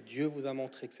parce que Dieu vous a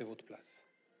montré que c'est votre place.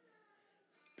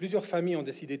 Plusieurs familles ont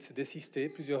décidé de se désister.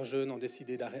 Plusieurs jeunes ont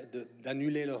décidé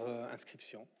d'annuler leur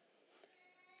inscription.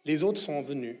 Les autres sont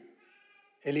venus.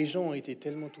 Et les gens ont été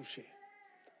tellement touchés.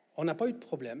 On n'a pas eu de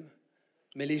problème,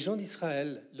 mais les gens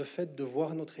d'Israël, le fait de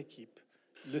voir notre équipe,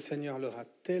 le Seigneur leur a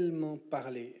tellement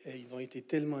parlé et ils ont été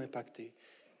tellement impactés.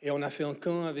 Et on a fait un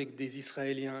camp avec des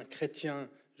Israéliens chrétiens,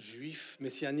 juifs,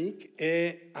 messianiques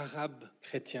et arabes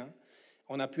chrétiens.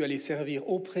 On a pu aller servir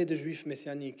auprès de juifs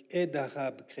messianiques et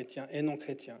d'arabes chrétiens et non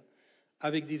chrétiens,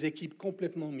 avec des équipes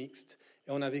complètement mixtes,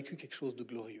 et on a vécu quelque chose de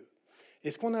glorieux.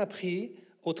 Et ce qu'on a appris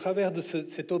au travers de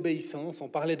cette obéissance, on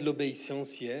parlait de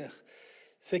l'obéissance hier,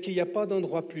 c'est qu'il n'y a pas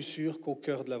d'endroit plus sûr qu'au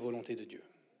cœur de la volonté de Dieu.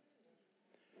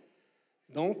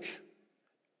 Donc,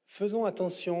 faisons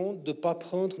attention de ne pas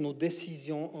prendre nos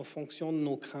décisions en fonction de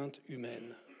nos craintes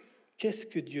humaines. Qu'est-ce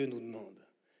que Dieu nous demande?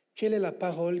 Quelle est la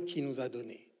parole qu'il nous a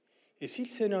donnée? Et si le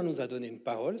Seigneur nous a donné une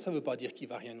parole, ça ne veut pas dire qu'il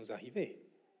ne va rien nous arriver.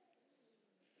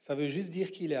 Ça veut juste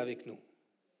dire qu'il est avec nous.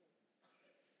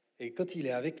 Et quand il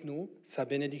est avec nous, sa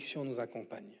bénédiction nous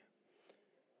accompagne.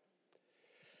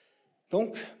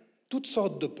 Donc, toutes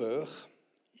sortes de peurs.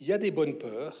 Il y a des bonnes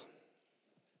peurs.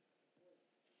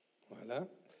 Voilà.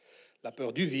 La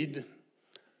peur du vide,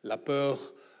 la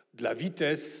peur de la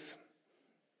vitesse,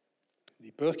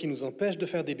 des peurs qui nous empêchent de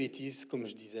faire des bêtises, comme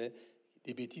je disais,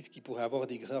 des bêtises qui pourraient avoir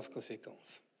des graves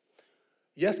conséquences.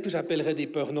 Il y a ce que j'appellerais des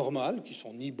peurs normales, qui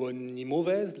sont ni bonnes ni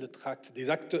mauvaises, le trac des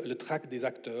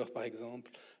acteurs, par exemple,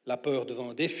 la peur devant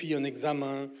un défi, un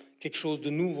examen, quelque chose de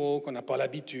nouveau qu'on n'a pas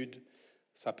l'habitude.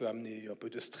 Ça peut amener un peu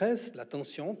de stress, de la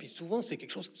tension, puis souvent c'est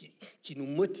quelque chose qui nous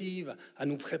motive à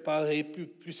nous préparer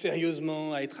plus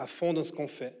sérieusement, à être à fond dans ce qu'on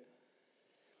fait.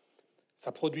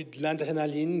 Ça produit de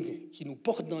l'adrénaline qui nous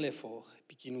porte dans l'effort,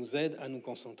 puis qui nous aide à nous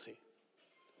concentrer.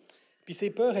 Puis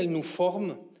ces peurs, elles nous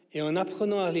forment, et en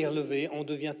apprenant à les relever, on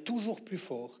devient toujours plus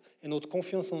fort, et notre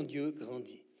confiance en Dieu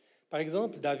grandit. Par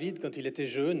exemple, David, quand il était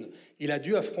jeune, il a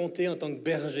dû affronter en tant que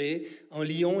berger un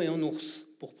lion et un ours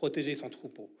pour protéger son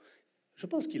troupeau. Je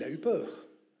pense qu'il a eu peur.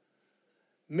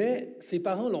 Mais ses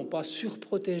parents ne l'ont pas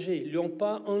surprotégé, ils ne lui ont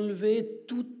pas enlevé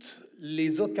toutes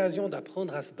les occasions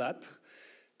d'apprendre à se battre,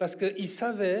 parce qu'ils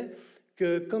savaient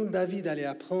que quand David allait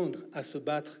apprendre à se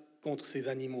battre contre ces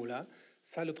animaux-là,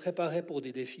 ça le préparait pour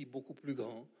des défis beaucoup plus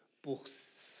grands, pour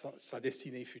sa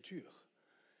destinée future.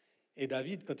 Et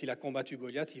David, quand il a combattu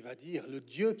Goliath, il va dire « Le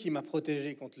Dieu qui m'a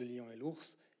protégé contre le lion et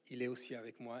l'ours, il est aussi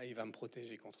avec moi et il va me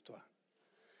protéger contre toi. »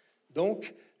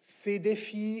 Donc, ces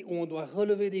défis où on doit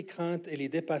relever des craintes et les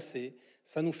dépasser,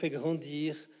 ça nous fait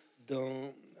grandir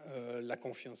dans la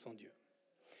confiance en Dieu.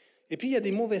 Et puis, il y a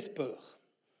des mauvaises peurs.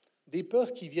 des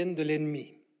peurs qui viennent de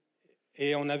l'ennemi.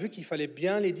 Et on a vu qu'il fallait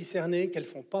bien les discerner, qu'elles ne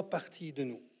font pas partie de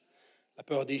nous. La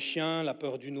peur des chiens, la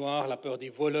peur du noir, la peur des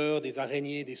voleurs, des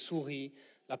araignées, des souris,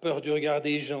 la peur du regard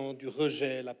des gens, du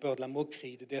rejet, la peur de la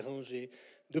moquerie, de déranger,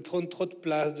 de prendre trop de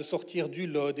place, de sortir du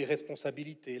lot, des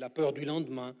responsabilités, la peur du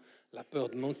lendemain, la peur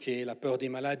de manquer, la peur des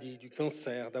maladies, du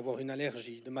cancer, d'avoir une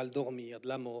allergie, de mal dormir, de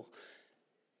la mort.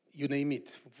 You name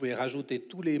it. Vous pouvez rajouter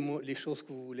toutes les choses que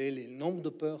vous voulez. Les nombres de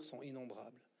peurs sont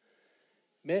innombrables.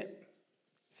 Mais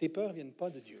ces peurs ne viennent pas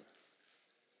de Dieu.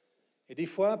 Et des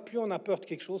fois, plus on a peur de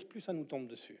quelque chose, plus ça nous tombe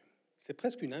dessus. C'est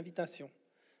presque une invitation.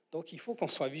 Donc il faut qu'on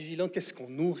soit vigilant. Qu'est-ce qu'on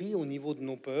nourrit au niveau de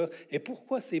nos peurs? Et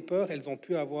pourquoi ces peurs, elles ont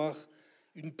pu avoir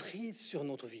une prise sur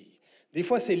notre vie? Des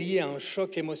fois, c'est lié à un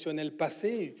choc émotionnel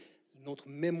passé, notre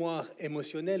mémoire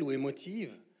émotionnelle ou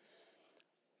émotive.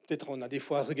 Peut-être on a des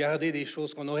fois regardé des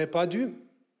choses qu'on n'aurait pas dû,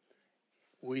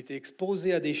 ou été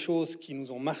exposé à des choses qui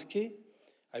nous ont marqués,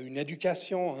 à une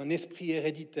éducation, à un esprit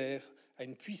héréditaire, à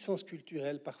une puissance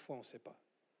culturelle, parfois on ne sait pas.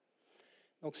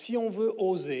 Donc si on veut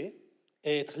oser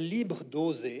et être libre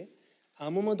d'oser, à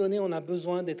un moment donné, on a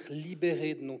besoin d'être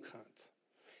libéré de nos craintes.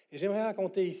 Et j'aimerais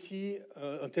raconter ici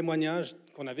un témoignage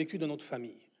qu'on a vécu dans notre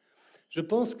famille. Je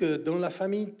pense que dans la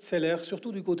famille Tseller,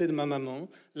 surtout du côté de ma maman,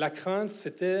 la crainte,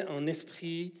 c'était un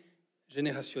esprit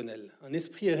générationnel, un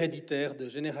esprit héréditaire de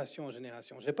génération en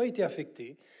génération. Je n'ai pas été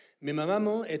affecté, mais ma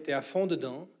maman était à fond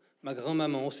dedans, ma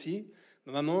grand-maman aussi.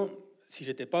 Ma maman, si je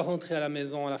n'étais pas rentré à la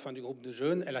maison à la fin du groupe de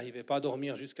jeûne, elle n'arrivait pas à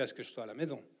dormir jusqu'à ce que je sois à la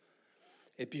maison.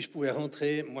 Et puis je pouvais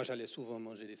rentrer, moi j'allais souvent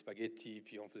manger des spaghettis,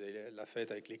 puis on faisait la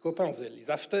fête avec les copains, on faisait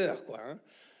les afters, quoi. Hein.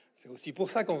 C'est aussi pour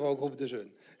ça qu'on va au groupe de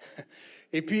jeûne.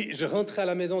 Et puis je rentrais à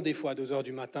la maison des fois à 2h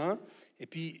du matin, et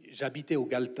puis j'habitais au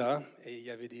Galta, et il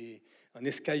y avait un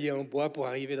escalier en bois pour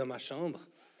arriver dans ma chambre,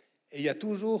 et il y a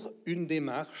toujours une des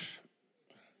marches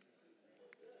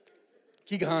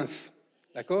qui grince,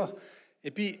 d'accord?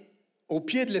 Et puis au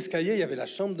pied de l'escalier, il y avait la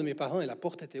chambre de mes parents, et la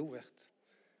porte était ouverte.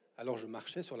 Alors je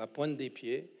marchais sur la pointe des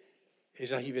pieds, et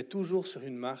j'arrivais toujours sur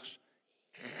une marche,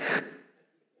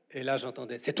 et là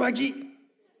j'entendais « C'est toi, Guy ?»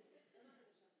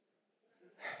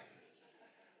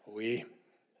 Oui.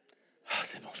 Ah,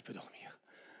 c'est bon, je peux dormir.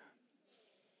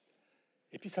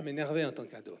 Et puis ça m'énervait en tant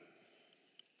qu'ado.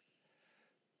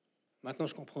 Maintenant,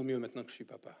 je comprends mieux, maintenant que je suis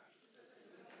papa.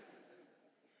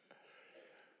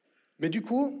 Mais du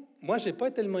coup, moi, je n'ai pas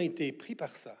tellement été pris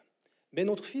par ça. Mais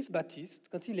notre fils Baptiste,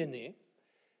 quand il est né,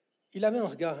 il avait un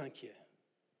regard inquiet.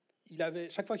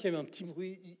 Chaque fois qu'il y avait un petit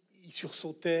bruit, il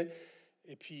sursautait.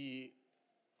 Et puis,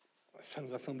 ça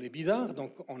nous a semblé bizarre,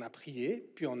 donc on a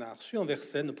prié, puis on a reçu un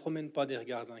verset, « Ne promène pas des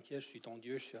regards inquiets, je suis ton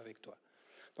Dieu, je suis avec toi. »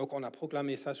 Donc on a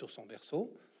proclamé ça sur son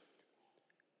berceau,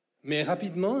 mais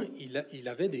rapidement, il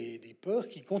avait des peurs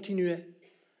qui continuaient.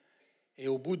 Et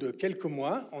au bout de quelques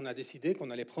mois, on a décidé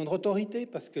qu'on allait prendre autorité,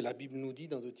 parce que la Bible nous dit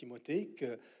dans 2 Timothée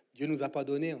que Dieu ne nous a pas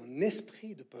donné un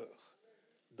esprit de peur.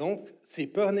 Donc ces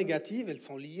peurs négatives, elles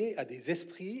sont liées à des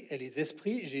esprits, et les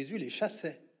esprits, Jésus les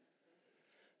chassait.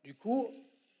 Du coup,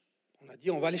 on a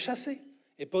dit, on va les chasser.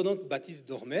 Et pendant que Baptiste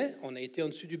dormait, on a été en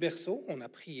dessus du berceau, on a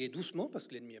prié doucement, parce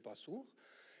que l'ennemi n'est pas sourd.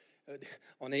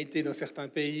 On a été dans certains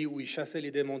pays où ils chassaient les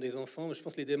démons des enfants. Je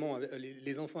pense que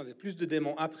les enfants avaient plus de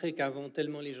démons après qu'avant,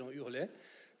 tellement les gens hurlaient.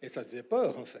 Et ça faisait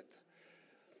peur, en fait.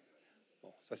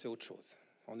 Bon, ça c'est autre chose.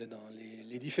 On est dans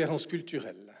les différences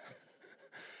culturelles.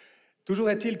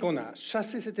 Toujours est-il qu'on a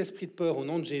chassé cet esprit de peur au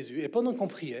nom de Jésus. Et pendant qu'on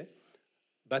priait,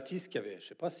 Baptiste, qui avait,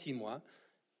 6 mois,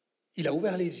 il a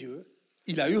ouvert les yeux,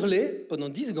 il a hurlé pendant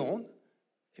 10 secondes,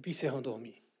 et puis il s'est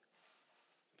rendormi.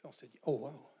 Puis on s'est dit, oh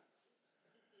wow,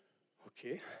 ok.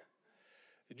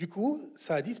 Et du coup,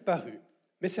 ça a disparu,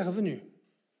 mais c'est revenu.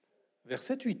 Vers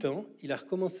 7-8 ans, il a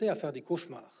recommencé à faire des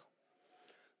cauchemars.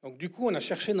 Donc du coup, on a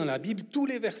cherché dans la Bible tous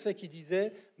les versets qui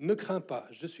disaient « Ne crains pas,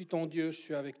 je suis ton Dieu, je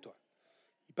suis avec toi ».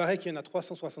 Il paraît qu'il y en a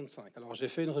 365. Alors j'ai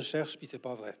fait une recherche, puis c'est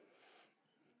pas vrai.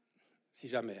 Si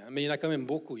jamais, hein. Mais il y en a quand même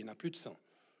beaucoup, il y en a plus de 100.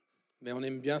 Mais on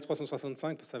aime bien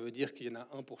 365 parce que ça veut dire qu'il y en a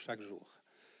un pour chaque jour.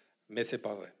 Mais ce n'est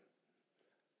pas vrai.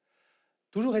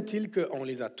 Toujours est-il qu'on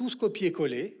les a tous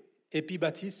copiés-collés, et puis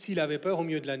Baptiste, s'il avait peur au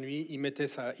milieu de la nuit,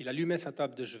 il allumait sa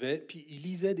table de chevet, puis il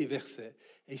lisait des versets,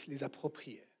 et il se les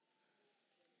appropriait.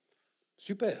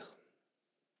 Super.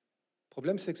 Le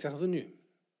problème, c'est que c'est revenu.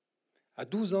 À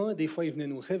 12 ans, des fois, il venait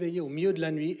nous réveiller au milieu de la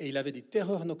nuit, et il avait des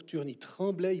terreurs nocturnes, il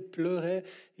tremblait, il pleurait,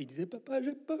 il disait « Papa,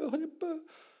 j'ai peur, j'ai peur ».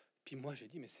 Puis moi, j'ai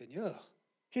dit, mais Seigneur,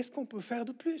 qu'est-ce qu'on peut faire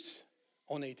de plus?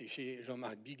 On a été chez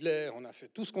Jean-Marc Bigler, on a fait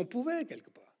tout ce qu'on pouvait, quelque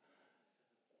part.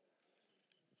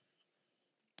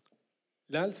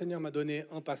 Là, le Seigneur m'a donné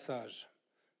un passage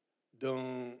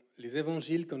dans les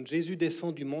évangiles, quand Jésus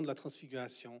descend du mont de la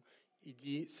transfiguration, il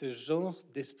dit, ce genre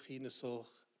d'esprit ne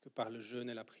sort que par le jeûne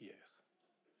et la prière.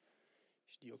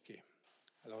 Je dis, ok.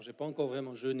 Alors, je n'ai pas encore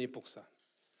vraiment jeûné pour ça.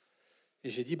 Et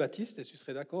j'ai dit, Baptiste, est-ce que tu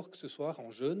serais d'accord que ce soir, on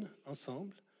jeûne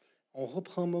ensemble, on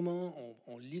reprend un moment,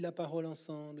 on lit la parole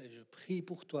ensemble, et je prie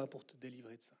pour toi pour te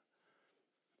délivrer de ça.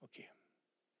 Ok.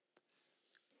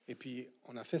 Et puis,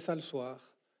 on a fait ça le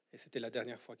soir, et c'était la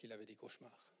dernière fois qu'il avait des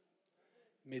cauchemars.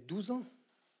 Mais 12 ans,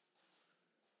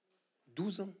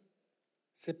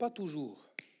 c'est pas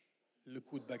toujours le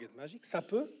coup de baguette magique. Ça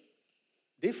peut,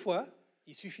 des fois,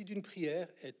 il suffit d'une prière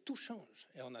et tout change.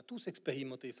 Et on a tous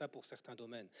expérimenté ça pour certains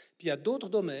domaines. Puis il y a d'autres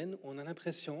domaines où on a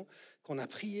l'impression qu'on a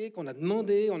prié, qu'on a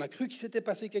demandé, on a cru qu'il s'était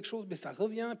passé quelque chose, mais ça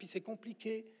revient, puis c'est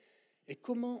compliqué. Et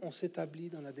comment on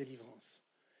s'établit dans la délivrance?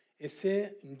 Et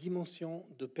c'est une dimension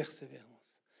de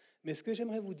persévérance. Mais ce que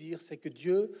j'aimerais vous dire, c'est que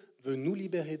Dieu veut nous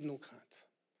libérer de nos craintes.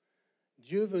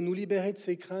 Dieu veut nous libérer de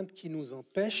ces craintes qui nous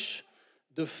empêchent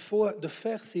de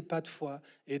faire ces pas de foi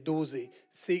et d'oser.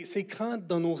 Ces craintes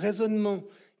dans nos raisonnements,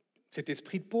 cet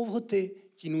esprit de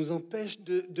pauvreté qui nous empêche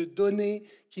de donner,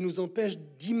 qui nous empêche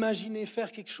d'imaginer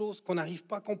faire quelque chose qu'on n'arrive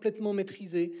pas complètement à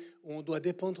maîtriser, où on doit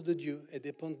dépendre de Dieu et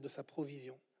dépendre de sa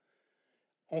provision.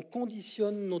 On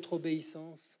conditionne notre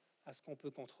obéissance à ce qu'on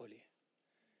peut contrôler.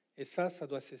 Et ça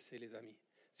doit cesser, les amis.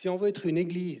 Si on veut être une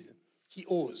église qui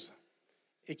ose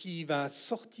et qui va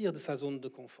sortir de sa zone de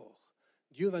confort,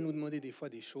 Dieu va nous demander des fois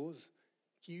des choses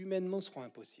qui humainement seront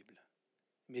impossibles,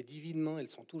 mais divinement, elles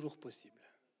sont toujours possibles.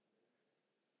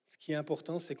 Ce qui est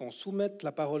important, c'est qu'on soumette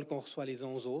la parole qu'on reçoit les uns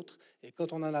aux autres, et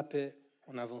quand on a la paix,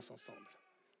 on avance ensemble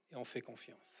et on fait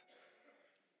confiance.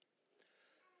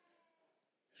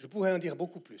 Je pourrais en dire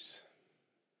beaucoup plus.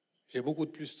 J'ai beaucoup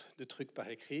plus de trucs par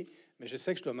écrit, mais je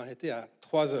sais que je dois m'arrêter à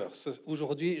 3 heures.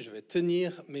 Aujourd'hui, je vais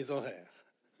tenir mes horaires.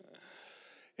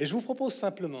 Et je vous propose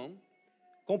simplement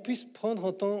qu'on puisse prendre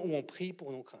un temps où on prie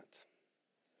pour nos craintes.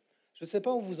 Je ne sais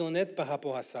pas où vous en êtes par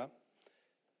rapport à ça,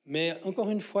 mais encore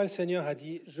une fois, le Seigneur a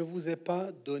dit, je ne vous ai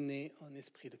pas donné un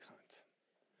esprit de crainte.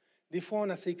 Des fois, on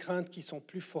a ces craintes qui sont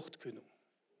plus fortes que nous.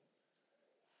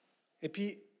 Et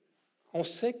puis, on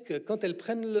sait que quand elles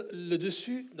prennent le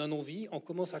dessus dans nos vies, on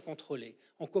commence à contrôler,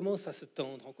 on commence à se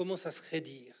tendre, on commence à se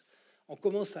raidir, on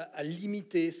commence à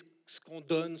limiter ce qu'on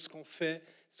donne, ce qu'on fait,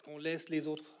 ce qu'on laisse les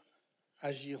autres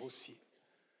agir aussi.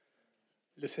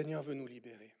 Le Seigneur veut nous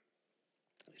libérer.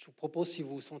 Je vous propose, si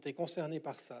vous vous sentez concerné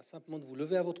par ça, simplement de vous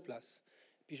lever à votre place,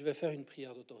 puis je vais faire une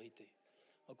prière d'autorité.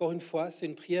 Encore une fois, c'est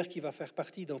une prière qui va faire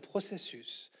partie d'un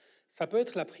processus. Ça peut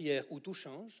être la prière où tout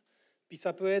change, puis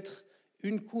ça peut être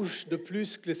une couche de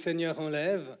plus que le Seigneur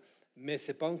enlève, mais ce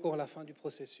n'est pas encore la fin du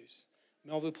processus.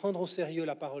 Mais on veut prendre au sérieux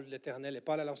la parole de l'Éternel et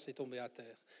pas la lancer tomber à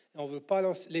terre. Et on ne veut pas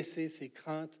laisser ces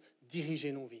craintes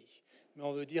diriger nos vies. Mais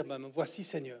on veut dire, voici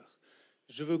Seigneur,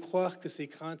 je veux croire que ces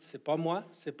craintes, ce n'est pas moi,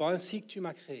 ce n'est pas ainsi que tu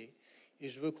m'as créé. Et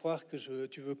je veux croire que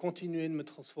tu veux continuer de me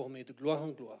transformer de gloire en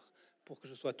gloire pour que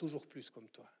je sois toujours plus comme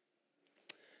toi.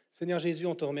 Seigneur Jésus,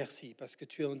 on te remercie parce que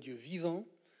tu es un Dieu vivant,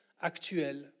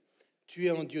 actuel. Tu es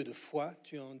un Dieu de foi,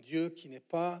 tu es un Dieu qui n'est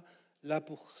pas là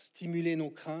pour stimuler nos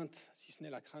craintes, si ce n'est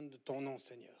la crainte de ton nom,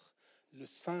 Seigneur. Le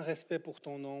saint respect pour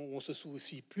ton nom, où on se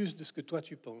soucie plus de ce que toi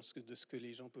tu penses que de ce que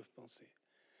les gens peuvent penser.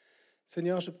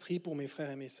 Seigneur, je prie pour mes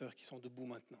frères et mes sœurs qui sont debout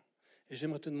maintenant. Et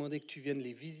j'aimerais te demander que tu viennes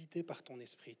les visiter par ton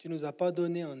esprit. Tu ne nous as pas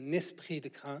donné un esprit de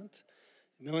crainte,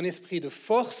 mais un esprit de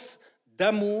force,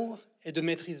 d'amour et de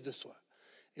maîtrise de soi.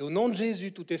 Et au nom de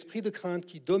Jésus, tout esprit de crainte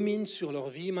qui domine sur leur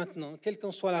vie maintenant, quelle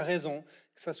qu'en soit la raison,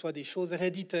 que ce soit des choses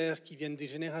héréditaires qui viennent des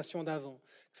générations d'avant,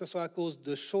 que ce soit à cause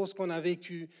de choses qu'on a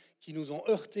vécues, qui nous ont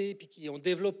heurtés, puis qui ont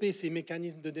développé ces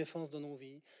mécanismes de défense dans nos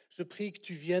vies, je prie que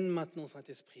tu viennes maintenant,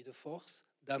 Saint-Esprit, de force,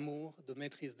 d'amour, de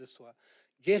maîtrise de soi,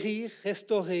 guérir,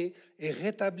 restaurer et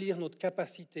rétablir notre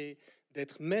capacité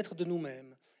d'être maître de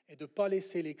nous-mêmes et de ne pas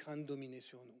laisser les craintes dominer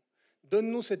sur nous.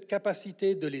 Donne-nous cette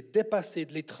capacité de les dépasser,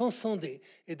 de les transcender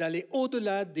et d'aller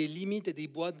au-delà des limites et des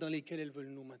boîtes dans lesquelles elles veulent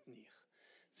nous maintenir.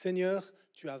 Seigneur,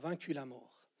 tu as vaincu la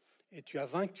mort et tu as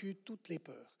vaincu toutes les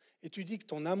peurs. Et tu dis que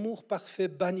ton amour parfait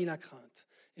bannit la crainte.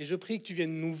 Et je prie que tu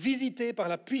viennes nous visiter par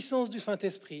la puissance du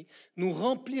Saint-Esprit, nous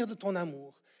remplir de ton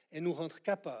amour et nous rendre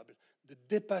capables de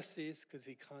dépasser ce que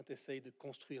ces craintes essayent de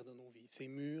construire dans nos vies, ces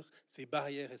murs, ces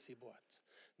barrières et ces boîtes.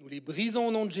 Nous les brisons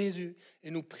au nom de Jésus et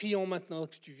nous prions maintenant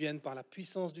que tu viennes par la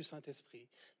puissance du Saint-Esprit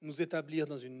nous établir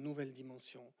dans une nouvelle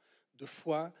dimension de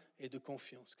foi et de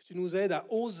confiance. Que tu nous aides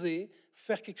à oser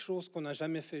faire quelque chose qu'on n'a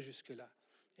jamais fait jusque-là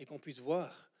et qu'on puisse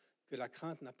voir que la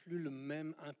crainte n'a plus le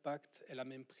même impact et la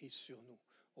même prise sur nous.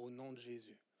 Au nom de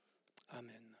Jésus.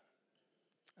 Amen.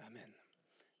 Amen.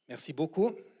 Merci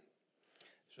beaucoup.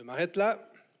 Je m'arrête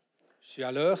là. Je suis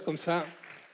à l'heure comme ça.